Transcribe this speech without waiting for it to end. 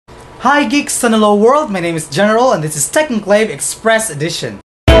Hi geeks and hello world, my name is General and this is Conclave Express Edition.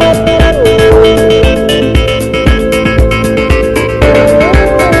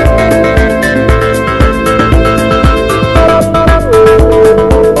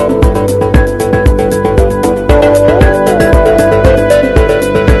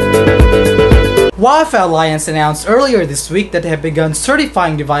 Wi-Fi Alliance announced earlier this week that they have begun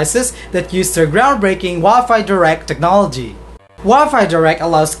certifying devices that use their groundbreaking Wi-Fi Direct technology. Wi-Fi Direct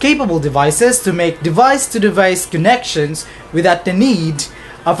allows capable devices to make device-to-device connections without the need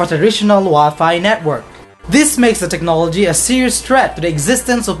of a traditional Wi-Fi network. This makes the technology a serious threat to the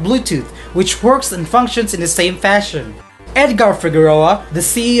existence of Bluetooth, which works and functions in the same fashion. Edgar Figueroa, the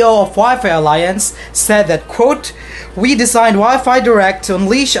CEO of Wi-Fi Alliance, said that, quote, "We designed Wi-Fi Direct to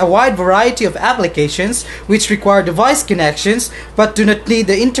unleash a wide variety of applications which require device connections but do not need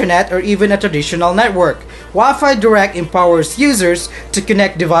the internet or even a traditional network. Wi-Fi Direct empowers users to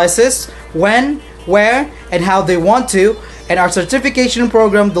connect devices when, where, and how they want to, and our certification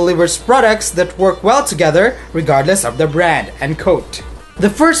program delivers products that work well together regardless of the brand," end quote. The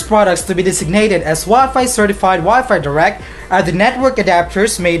first products to be designated as Wi-Fi certified Wi-Fi Direct are the network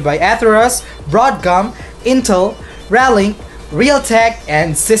adapters made by Atheros, Broadcom, Intel, Ralink, Realtek,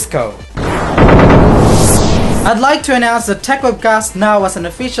 and Cisco. I'd like to announce that TechWebcast now has an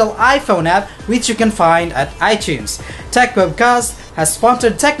official iPhone app which you can find at iTunes. TechWebcast has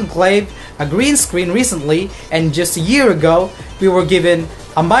sponsored Conclave a green screen recently, and just a year ago we were given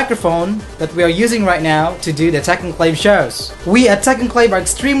a microphone that we are using right now to do the Conclave shows. We at Conclave are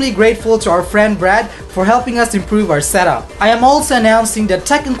extremely grateful to our friend Brad for helping us improve our setup. I am also announcing that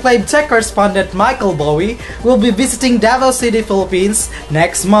Conclave tech correspondent Michael BOWIE will be visiting Davao City, Philippines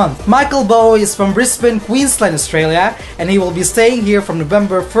next month. Michael BOWIE is from Brisbane, Queensland, Australia, and he will be staying here from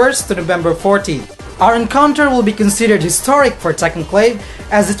November 1st to November 14th. Our encounter will be considered historic for Conclave,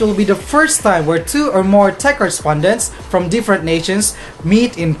 as it will be the first time where two or more tech correspondents from different nations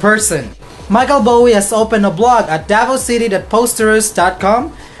meet in person. Michael BOWIE has opened a blog at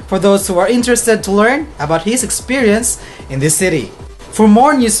davocity.posterous.com for those who are interested to learn about his experience in this city. For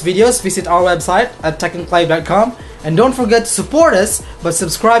more news videos, visit our website at techconclave.com, and don't forget to support us by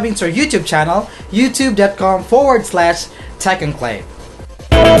subscribing to our YouTube channel, youtube.com/techconclave.